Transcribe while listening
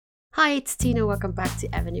Hi, it's Tina. Welcome back to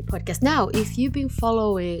Avenue Podcast. Now, if you've been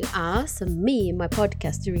following us and me, my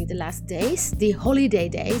podcast during the last days, the holiday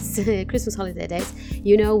days, Christmas holiday days,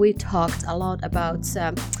 you know we talked a lot about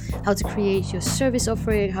how to create your service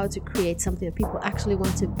offering, how to create something that people actually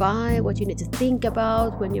want to buy, what you need to think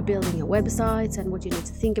about when you're building your websites, and what you need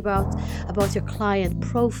to think about your client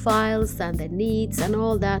profiles and their needs and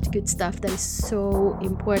all that good stuff that is so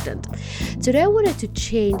important. Today, I wanted to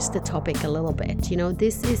change the topic a little bit. You know,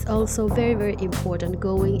 this is also very, very important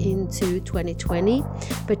going into 2020,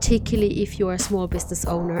 particularly if you're a small business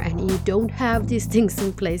owner and you don't have these things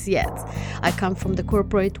in place yet. I come from the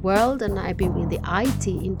corporate world and I've been in the IT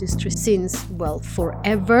industry since,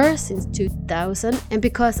 forever, since 2000. And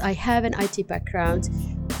because I have an IT background,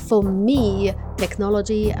 for me,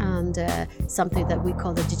 technology and something that we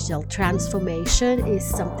call the digital transformation is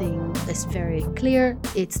something that's very clear.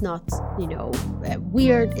 It's not,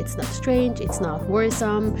 weird. It's not strange. It's not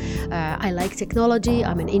worrisome. I like technology.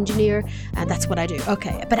 I'm an engineer, and that's what I do.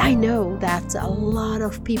 Okay, but I know that a lot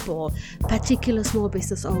of people, particular small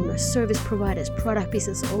business owners, service providers, product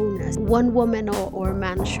business owners, one woman or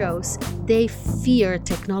man shows, they fear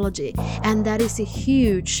technology, and that is a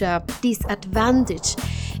huge disadvantage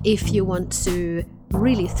if you want to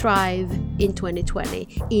really thrive in 2020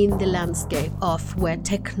 in the landscape of where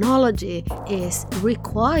technology is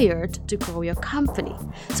required to grow your company.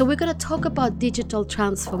 So we're going to talk about digital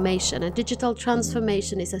transformation, and digital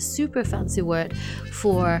transformation is a super fancy word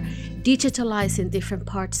for digitalizing different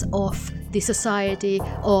parts of the society,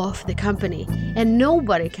 of the company, and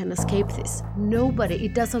nobody can escape this. Nobody.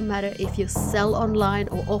 It doesn't matter if you sell online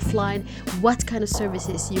or offline, what kind of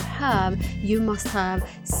services you have, you must have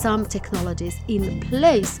some technologies in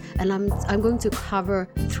place. And I'm going to cover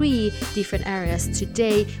 3 different areas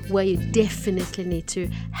today where you definitely need to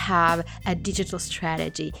have a digital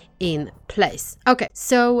strategy in place. Okay,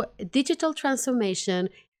 so digital transformation,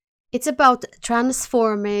 it's about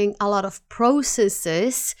transforming a lot of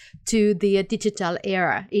processes to the digital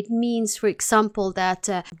era. It means, for example, that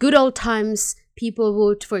good old times, people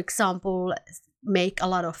would, for example, make a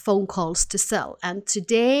lot of phone calls to sell. And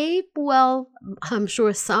today, I'm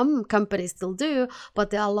sure some companies still do, but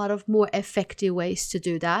there are a lot of more effective ways to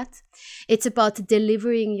do that. It's about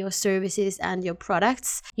delivering your services and your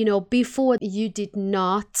products. You know, before you did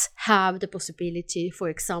not have the possibility, for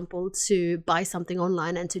example, to buy something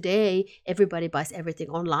online. And today, everybody buys everything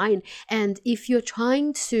online. And if you're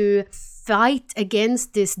trying to fight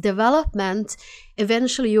against this development,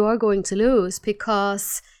 eventually you are going to lose,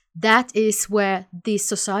 because that is where this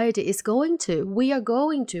society is going to. We are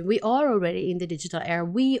already in the digital era.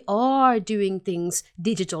 We are doing things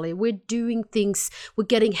digitally. We're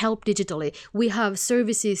getting help digitally. We have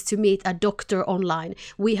services to meet a doctor online.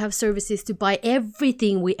 We have services to buy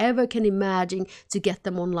everything we ever can imagine to get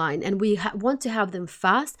them online. And we want to have them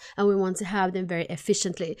fast, and we want to have them very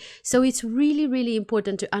efficiently. So it's really, really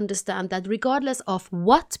important to understand that regardless of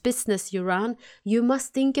what business you run, you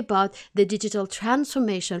must think about the digital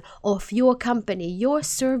transformation of your company, your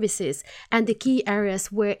services, and the key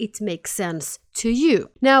areas where it makes sense to you.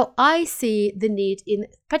 Now, I see the need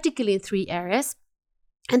particularly in 3 areas.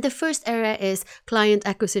 And the first area is client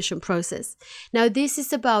acquisition process. Now, this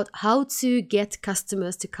is about how to get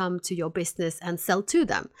customers to come to your business and sell to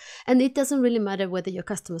them. And it doesn't really matter whether your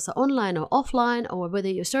customers are online or offline, or whether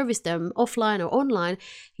you service them offline or online.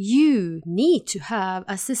 You need to have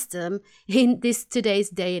a system in today's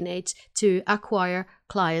day and age to acquire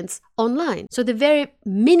clients online. So the very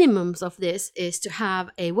minimums of this is to have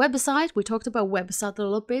a website. We talked about website a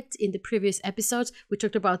little bit in the previous episodes. We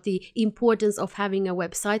talked about the importance of having a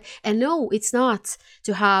website. And no, it's not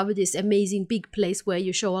to have this amazing big place where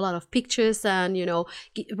you show a lot of pictures and,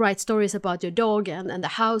 write stories about your dog and the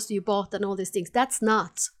house you bought and all these things. That's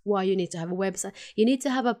not why you need to have a website. You need to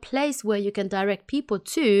have a place where you can direct people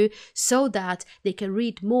to, so that they can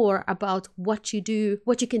read more about what you do,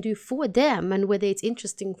 what you can do for them, and whether it's interesting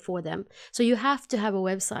for them. So you have to have a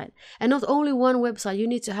website, and not only one website. You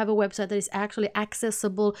need to have a website that is actually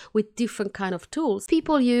accessible with different kind of tools.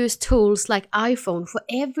 People use tools like iPhone for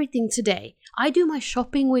everything today. I do my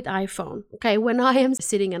shopping with iPhone. Okay, when I am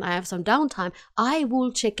sitting and I have some downtime, I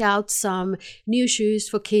will check out some new shoes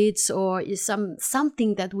for kids or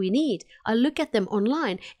something that we need. I look at them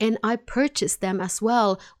online and I purchase them as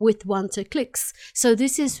well with 1-2 clicks. So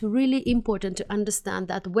this is really important to understand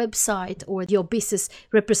that website or your business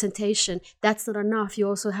representation, that's not enough. You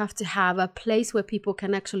also have to have a place where people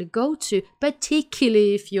can actually go to,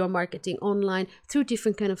 particularly if you're marketing online through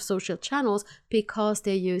different kind of social channels, because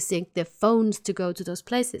they're using their phones to go to those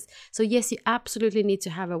places. So yes, you absolutely need to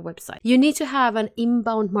have a website. You need to have an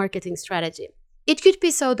inbound marketing strategy. It could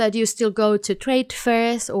be so that you still go to trade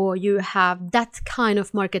fairs or you have that kind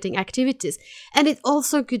of marketing activities. And it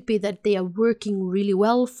also could be that they are working really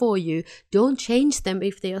well for you. Don't change them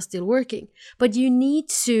if they are still working. But you need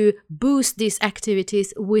to boost these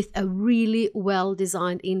activities with a really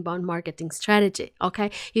well-designed inbound marketing strategy, okay?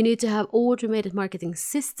 You need to have automated marketing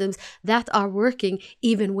systems that are working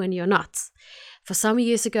even when you're not. For some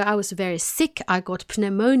years ago, I was very sick. I got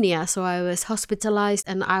pneumonia, so I was hospitalized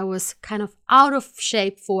and I was kind of out of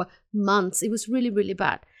shape for months. It was really, really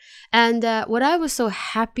bad. And what I was so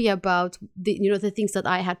happy about, the things that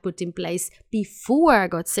I had put in place before I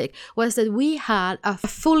got sick, was that we had a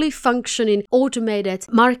fully functioning automated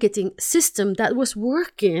marketing system that was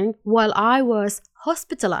working while I was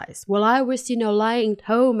hospitalized, while I was, lying at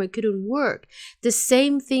home and couldn't work. The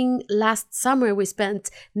same thing last summer. We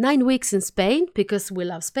spent 9 weeks in Spain because we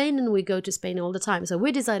love Spain and we go to Spain all the time. So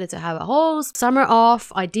we decided to have a whole summer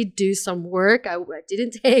off. I did do some work. I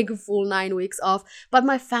didn't take a full 9 weeks off, but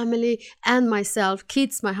my family and myself,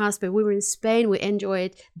 kids, my husband, we were in Spain. We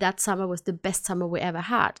enjoyed that summer. Was the best summer we ever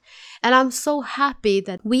had. And I'm so happy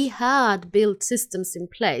that we had built systems in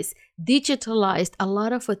place, digitalized a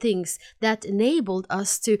lot of things that enabled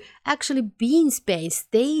us to actually be in Spain,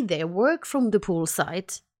 stay there, work from the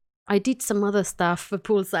poolside. I did some other stuff for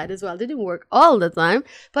poolside as well. Didn't work all the time,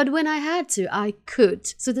 but when I had to, I could.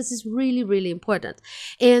 So this is really, really important.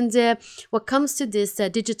 And what comes to this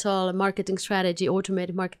digital marketing strategy,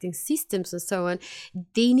 automated marketing systems and so on,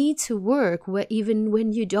 they need to work even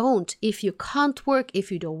when you don't. If you can't work, if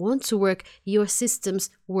you don't want to work, your systems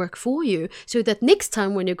work for you, so that next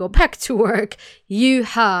time when you go back to work, you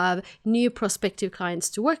have new prospective clients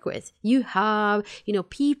to work with. You have,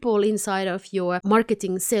 people inside of your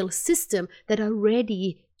marketing sales system that are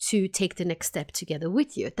ready to take the next step together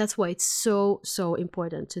with you. That's why it's so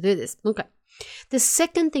important to do this. Okay. The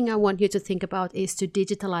second thing I want you to think about is to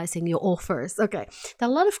digitalizing your offers. Okay. There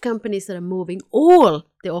are a lot of companies that are moving all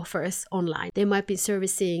the offers online. They might be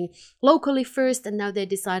servicing locally first, and now they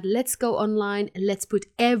decide, let's go online and let's put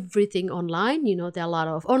everything online. There are a lot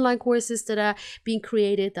of online courses that are being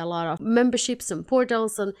created, there are a lot of memberships and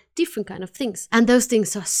portals and different kind of things. And those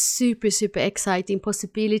things are super exciting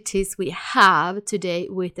possibilities we have today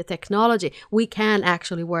with the technology. We can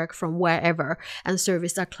actually work from wherever and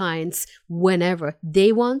service our clients whenever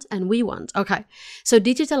they want and we want. Okay, so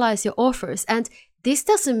digitalize your offers. And this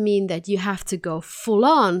doesn't mean that you have to go full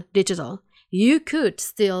on digital. You could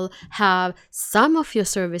still have some of your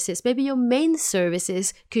services, maybe your main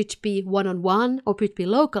services could be one-on-one or could be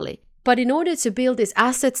locally. But in order to build these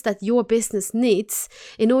assets that your business needs,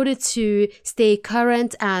 in order to stay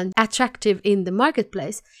current and attractive in the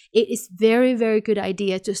marketplace, it is very good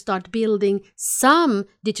idea to start building some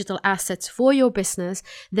digital assets for your business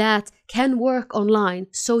that can work online,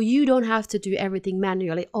 so you don't have to do everything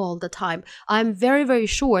manually all the time. I'm very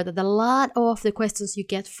sure that a lot of the questions you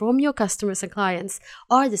get from your customers and clients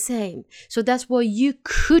are the same. So that's why you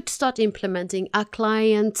could start implementing a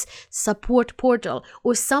client support portal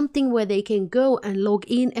or something where they can go and log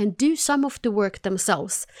in and do some of the work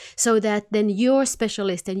themselves, so that then your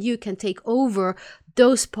specialist and you can take over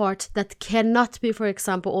those parts that cannot be, for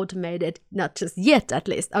example, automated, not just yet at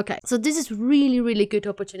least. Okay, so this is really good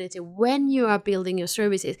opportunity when you are building your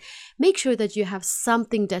services. Make sure that you have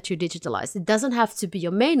something that you digitalize. It doesn't have to be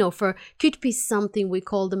your main offer, could be something we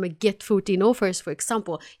call them a get foot in offers, for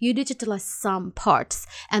example. You digitalize some parts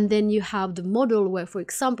and then you have the model where, for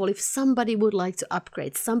example, if somebody would like to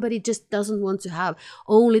upgrade, somebody just doesn't want to have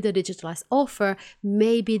only the digitalized offer,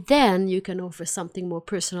 maybe then you can offer something more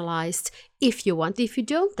personalized if you want. If you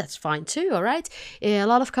don't, that's fine too, all right? A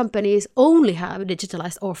lot of companies only have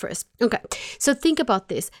digitalized offers. Okay, so think about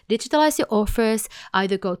this. Digitalize your offers,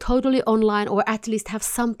 either go totally online or at least have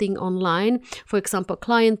something online. For example,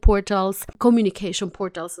 client portals, communication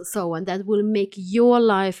portals, and so on. That will make your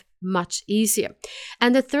life much easier.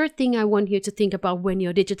 And the third thing I want you to think about when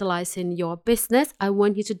you're digitalizing your business, I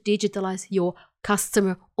want you to digitalize your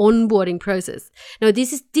customer onboarding process. Now,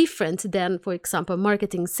 this is different than, for example,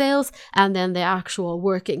 marketing, sales, and then the actual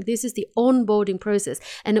working. This is the onboarding process.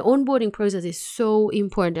 And the onboarding process is so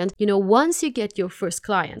important. Once you get your first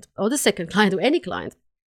client or the second client or any client,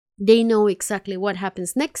 they know exactly what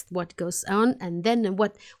happens next, what goes on, and then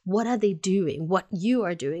what are they doing, what you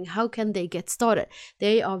are doing, how can they get started.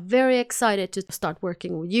 They are very excited to start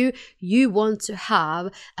working with you. You want to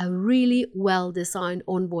have a really well-designed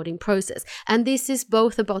onboarding process. And this is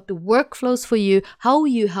both about the workflows for you, how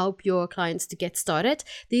you help your clients to get started.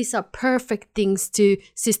 These are perfect things to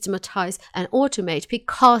systematize and automate,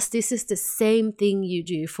 because this is the same thing you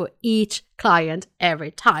do for each client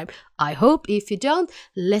every time. I hope. If you don't,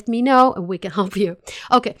 let me know and we can help you.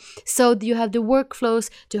 Okay, so you have the workflows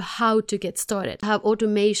to how to get started. Have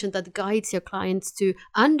automation that guides your clients to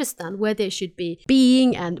understand where they should be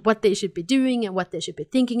being and what they should be doing and what they should be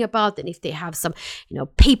thinking about. And if they have some,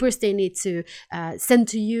 papers they need to send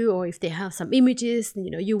to you, or if they have some images,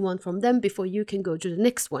 you want from them before you can go to the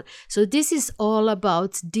next one. So this is all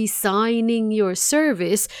about designing your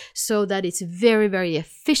service so that it's very, very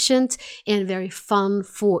efficient and very fun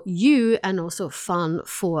for you and also fun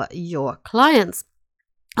for your clients.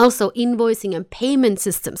 Also, invoicing and payment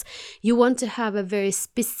systems. You want to have a very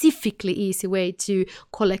specifically easy way to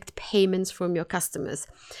collect payments from your customers.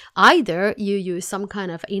 Either you use some kind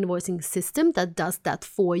of invoicing system that does that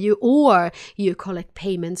for you, or you collect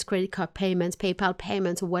payments, credit card payments, PayPal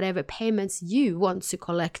payments, or whatever payments you want to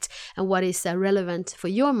collect and what is relevant for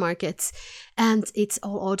your markets. And it's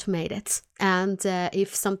all automated. And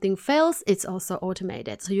if something fails, it's also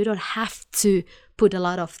automated. So you don't have to put a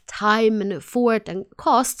lot of time and effort and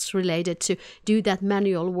costs related to do that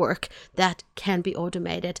manual work that can be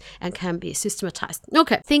automated and can be systematized.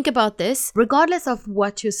 Okay, think about this. Regardless of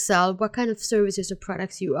what you sell, what kind of services or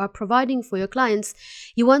products you are providing for your clients,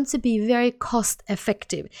 you want to be very cost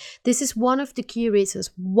effective. This is one of the key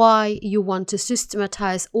reasons why you want to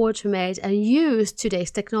systematize, automate, and use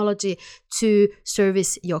today's technology to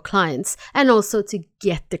service your clients and also to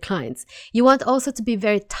get the clients. You want also to be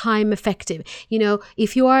very time effective.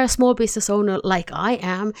 If you are a small business owner like I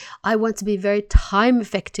am, I want to be very time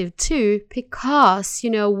effective too, because,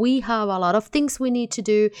 we have a lot of things we need to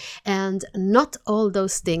do, and not all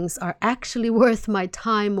those things are actually worth my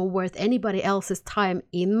time or worth anybody else's time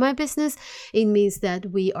in my business. It means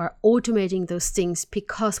that we are automating those things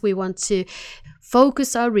because we want to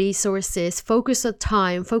focus our resources, focus our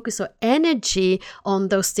time, focus our energy on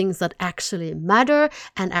those things that actually matter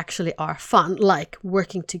and actually are fun, like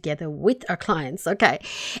working together with our clients, okay?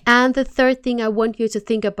 And the third thing I want you to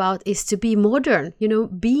think about is to be modern.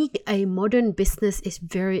 Being a modern business is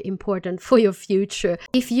very important for your future.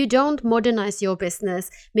 If you don't modernize your business,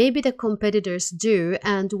 maybe the competitors do,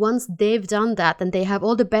 and once they've done that and they have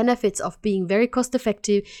all the benefits of being very cost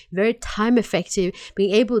effective, very time effective,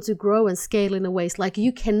 being able to grow and scale in a ways like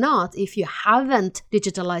you cannot if you haven't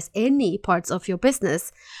digitalized any parts of your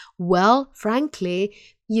business, well, frankly,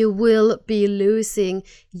 you will be losing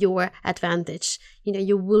your advantage.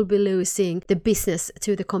 You will be losing the business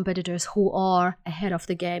to the competitors who are ahead of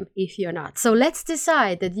the game if you're not. So let's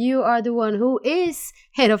decide that you are the one who is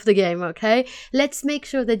ahead of the game, okay? Let's make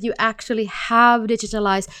sure that you actually have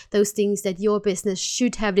digitalized those things that your business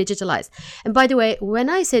should have digitalized. And by the way,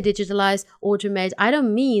 when I say digitalize, automate, I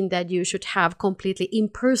don't mean that you should have completely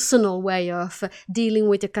impersonal way of dealing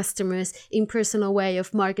with the customers, impersonal way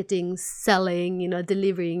of marketing, selling,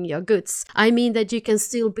 delivering your goods. I mean that you can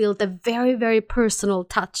still build a very, very personal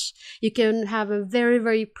touch. You can have a very,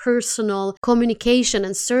 very personal communication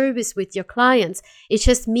and service with your clients. It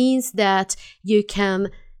just means that you can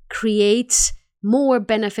create more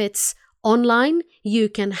benefits online. You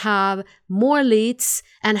can have more leads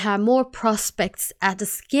and have more prospects at a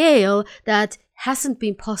scale that hasn't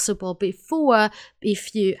been possible before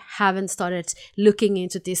if you haven't started looking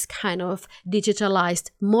into this kind of digitalized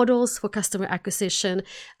models for customer acquisition,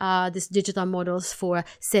 these digital models for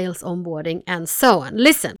sales onboarding, and so on.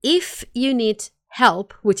 Listen, if you need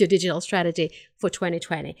help with your digital strategy for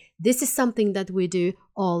 2020, this is something that we do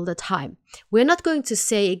all the time. We're not going to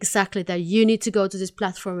say exactly that you need to go to this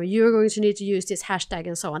platform or you're going to need to use this hashtag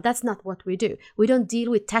and so on. That's not what we do. We don't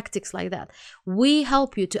deal with tactics like that. We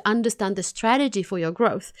help you to understand the strategy for your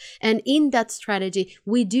growth. And in that strategy,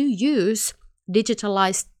 we do use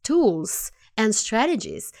digitalized tools and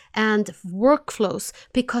strategies and workflows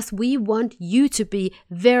because we want you to be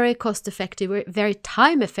very cost effective, very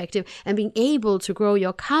time effective, and being able to grow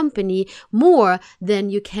your company more than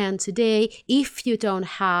you can today if you don't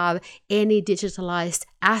have any digitalized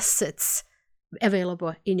assets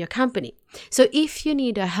available in your company. So if you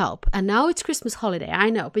need a help, and now it's Christmas holiday, I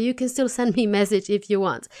know, but you can still send me a message if you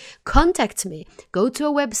want. Contact me, go to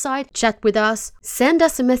a website, chat with us, send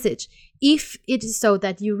us a message. If it is so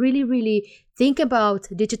that you really, really think about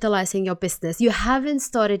digitalizing your business, you haven't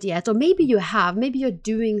started yet, or maybe you have, maybe you're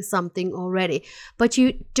doing something already, but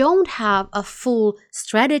you don't have a full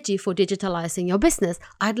strategy for digitalizing your business,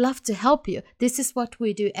 I'd love to help you. This is what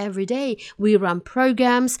we do every day. We run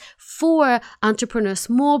programs for entrepreneurs,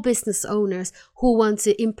 small business owners who want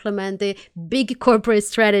to implement the big corporate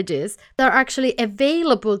strategies that are actually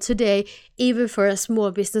available today even for small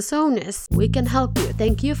business owners. We can help you.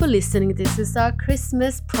 Thank you for listening. This is our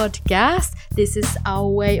Christmas podcast. This is our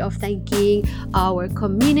way of thanking our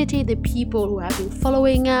community, the people who have been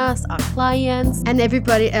following us, our clients, and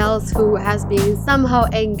everybody else who has been somehow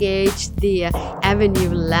engaged the Avenue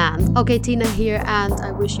land. Okay, Tina here, and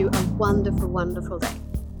I wish you a wonderful, wonderful day.